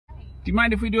Do you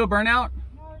mind if we do a burnout?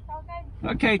 No, it's all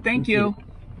good. Okay, thank you.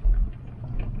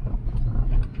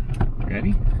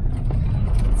 Ready?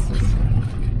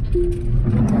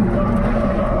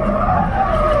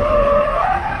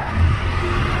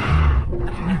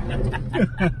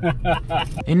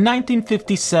 In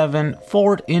 1957,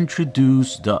 Ford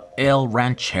introduced the El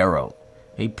Ranchero,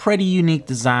 a pretty unique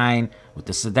design with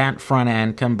the sedan front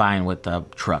end combined with a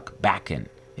truck back end.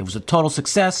 It was a total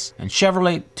success, and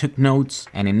Chevrolet took notes,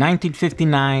 and in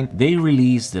 1959 they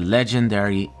released the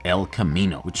legendary El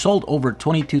Camino, which sold over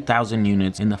 22,000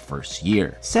 units in the first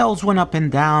year. Sales went up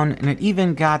and down, and it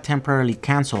even got temporarily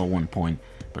canceled at one point,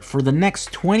 but for the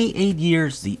next 28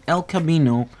 years the El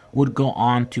Camino would go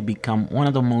on to become one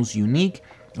of the most unique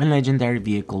and legendary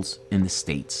vehicles in the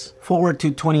States. Forward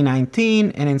to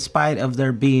 2019, and in spite of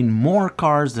there being more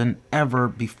cars than ever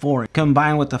before,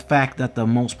 combined with the fact that the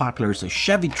most popular is a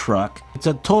Chevy truck, it's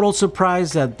a total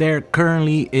surprise that there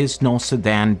currently is no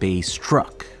sedan-based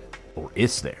truck. Or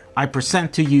is there? I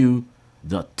present to you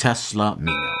the Tesla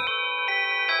Mino.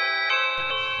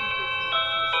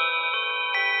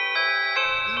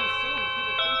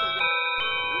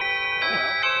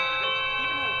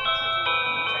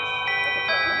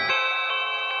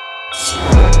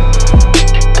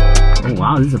 Oh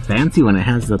wow, this is a fancy one. It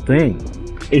has the thing.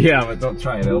 Yeah, but don't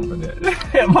try and open it.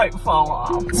 It might fall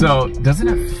off. So, doesn't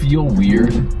it feel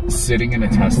weird sitting in a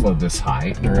Tesla this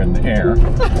high? They're in the air.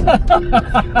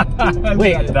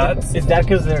 Wait, is that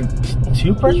because they're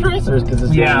too pressurized, or is because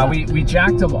it's yeah, we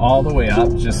jacked them all the way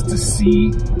up just to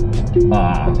see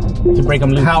to break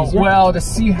them loose? Well, to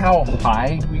see how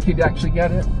high we could actually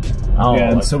get it. Oh,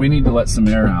 and so we need to let some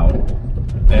air out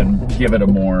and give it a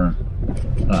more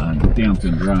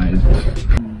dampened ride.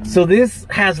 So this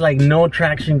has like no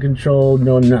traction control,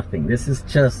 no nothing. This is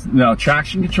just... No,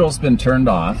 traction control's been turned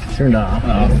off. Turned off.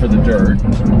 For the dirt.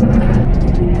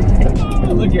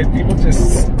 Oh, look at people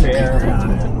just stare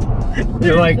at it.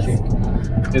 They're like,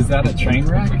 is that a train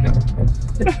wreck?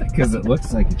 Because it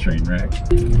looks like a train wreck.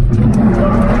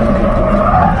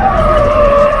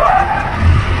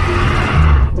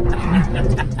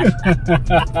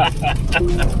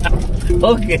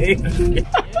 Okay.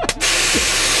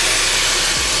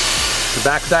 The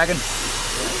back sagging.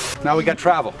 Now we got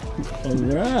travel. All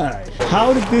right.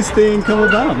 How did this thing come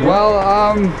about, man?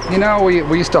 Well, you know,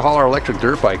 we used to haul our electric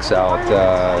dirt bikes out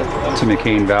to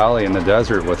McCain Valley in the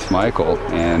desert with Michael,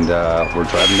 and we're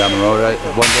driving down the road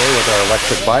one day with our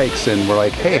electric bikes, and we're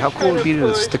like, hey, how cool would it be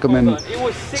to stick them in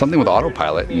something with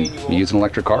autopilot and use an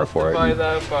electric car for it?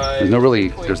 And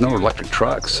there's no electric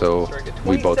trucks, so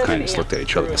we both kind of just looked at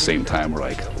each other at the same time. We're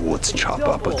like, let's chop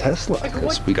up a Tesla,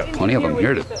 because we got plenty of them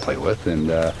here to play with,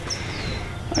 and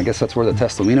I guess that's where the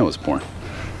Tesla Mino was born.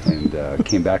 And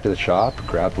came back to the shop,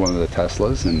 grabbed one of the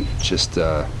Teslas, and just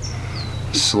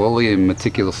slowly and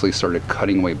meticulously started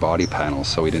cutting away body panels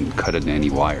so we didn't cut into any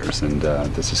wires. And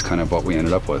this is kind of what we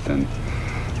ended up with. And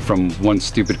from one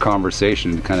stupid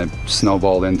conversation, it kind of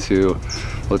snowballed into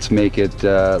let's make it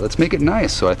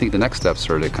nice. So I think the next steps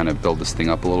are to kind of build this thing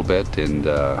up a little bit and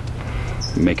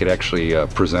make it actually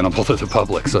presentable to the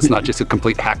public, so it's not just a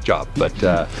complete hack job. But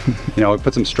you know, we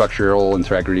put some structural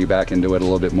integrity back into it a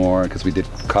little bit more, because we did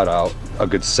cut out a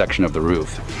good section of the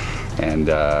roof, and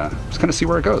just kind of see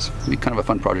where it goes. It'd be kind of a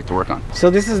fun project to work on. So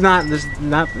this is not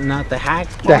the hack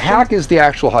portion? The hack is the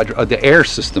actual the air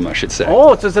system, I should say.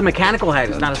 Oh, so it's a mechanical hack.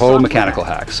 It's not a total software mechanical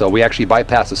hack. So we actually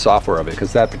bypass the software of it,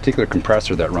 because that particular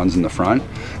compressor that runs in the front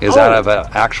is out of an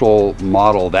actual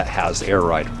model that has air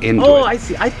ride into it. Oh, I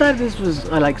see. I thought this was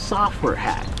like software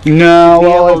hack. No,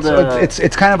 well,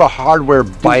 it's kind of a hardware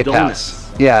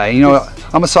bypass. Yeah, you know,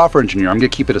 I'm a software engineer. I'm going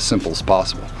to keep it as simple as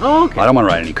possible. Oh, okay. I don't want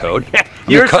to write any code.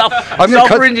 You're a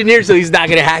software engineer, so he's not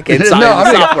going to hack it. No,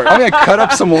 I'm going to cut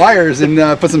up some wires and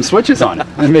put some switches on it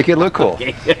and make it look cool.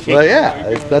 Okay. But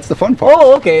yeah, that's the fun part.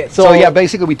 Oh, okay. So yeah,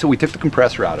 basically we took the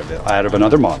compressor out of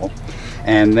another model,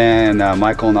 and then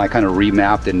Michael and I kind of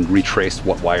remapped and retraced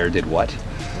what wire did what.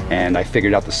 And I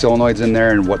figured out the solenoids in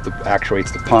there and what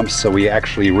actuates the pumps. So we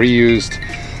actually reused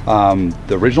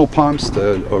the original pumps,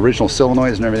 the original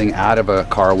solenoids and everything out of a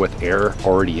car with air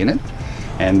already in it.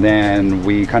 And then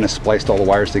we kind of spliced all the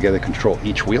wires together to control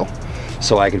each wheel,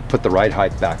 so I could put the ride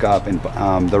height back up.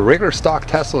 And the regular stock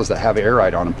Teslas that have air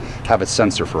ride on them have a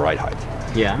sensor for ride height.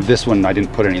 Yeah. This one, I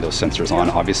didn't put any of those sensors on,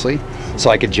 obviously. So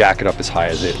I could jack it up as high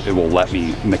as it will let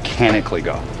me mechanically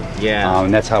go. Yeah.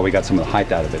 And that's how we got some of the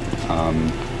height out of it.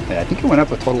 I think it went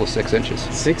up a total of 6 inches.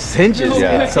 6 inches?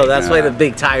 Yeah. So that's why the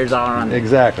big tires are on.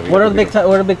 Exactly. What are the big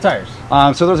tires?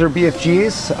 So those are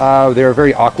BFGs. They're a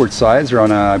very awkward size. They're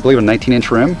on I believe a 19-inch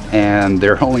rim, and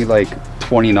they're only like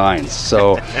 29s.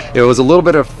 So it was a little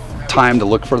bit of time to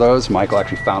look for those. Michael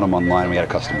actually found them online. We had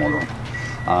a custom order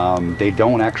them. They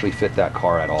don't actually fit that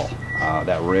car at all.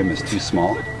 That rim is too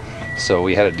small, so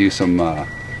we had to do some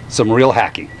real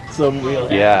hacking.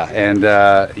 Yeah, and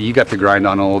you got to grind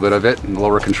on a little bit of it, and the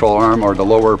lower control arm or the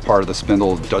lower part of the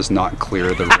spindle does not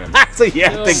clear the rim.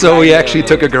 So we actually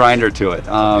took a grinder to it.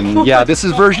 Yeah, this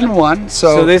is version 1.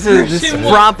 So this is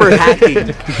proper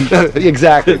hacking.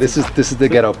 Exactly. This is the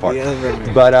ghetto part.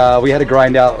 But we had to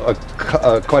grind out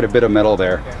quite a bit of metal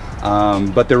there.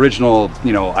 But the original,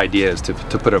 idea is to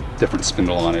put a different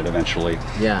spindle on it eventually.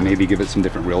 Yeah. Maybe give it some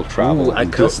different wheel travel. Ooh, a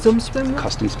custom spindle?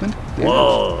 Custom spindle. Yeah.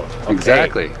 Whoa. Okay.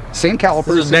 Exactly. Same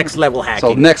calipers. This is next level hacking.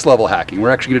 So next level hacking. We're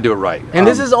actually going to do it right. And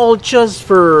this is all just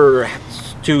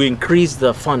to increase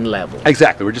the fun level.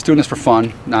 Exactly. We're just doing this for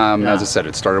fun. As I said,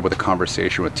 it started with a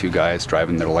conversation with 2 guys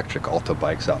driving their electric Alta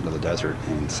bikes out into the desert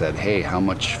and said, hey, how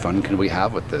much fun can we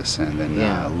have with this? And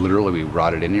then literally we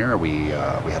brought it in here. We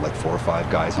had like 4 or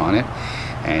 5 guys on it,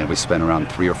 and we spent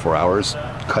around 3 or 4 hours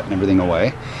cutting everything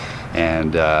away.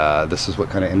 And this is what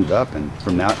kind of ended up. And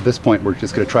from now, at this point, we're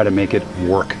just going to try to make it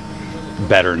work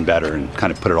better and better and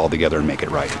kind of put it all together and make it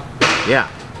right. Yeah.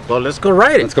 Well, let's go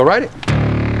ride it. Let's go ride it.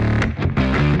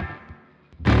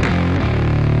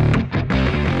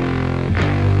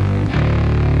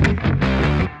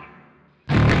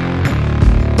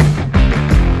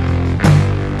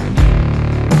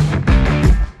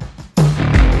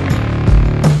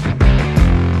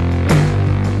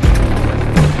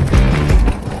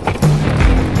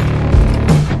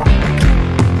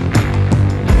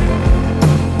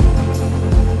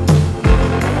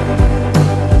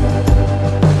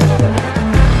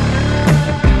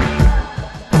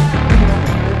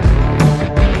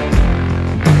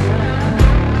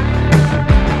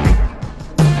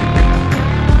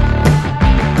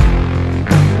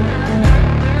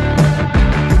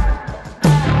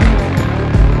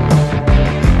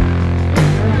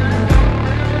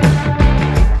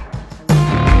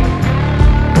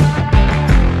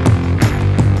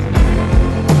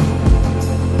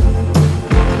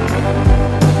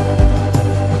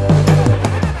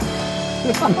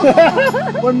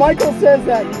 When Michael says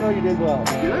that, you know you did well.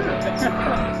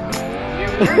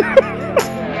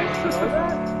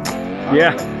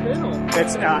 Yeah.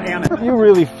 It's Anna. You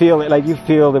really feel it, like you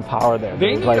feel the power there.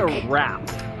 They need like, a wrap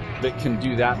that can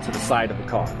do that to the side of the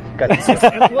car.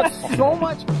 It looks so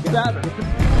much better.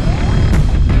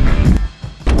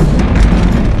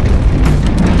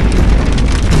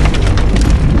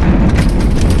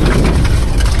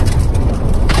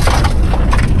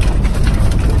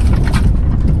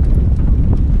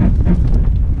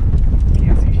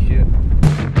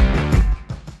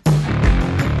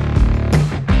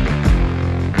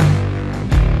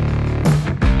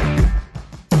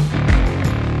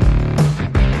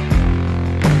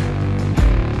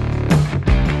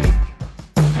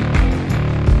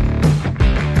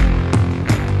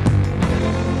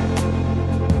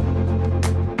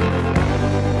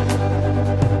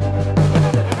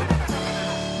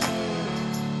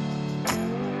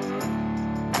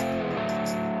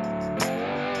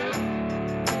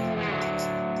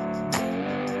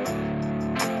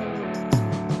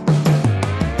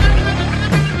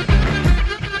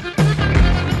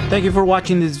 Thank you for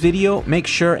watching this video. Make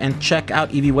sure and check out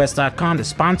evwest.com, the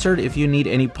sponsored, if you need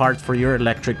any parts for your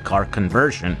electric car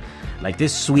conversion, like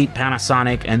this sweet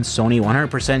Panasonic and Sony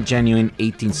 100% genuine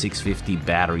 18650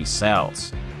 battery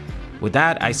cells. With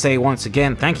that, I say once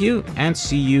again, thank you, and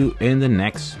see you in the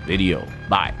next video.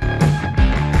 Bye.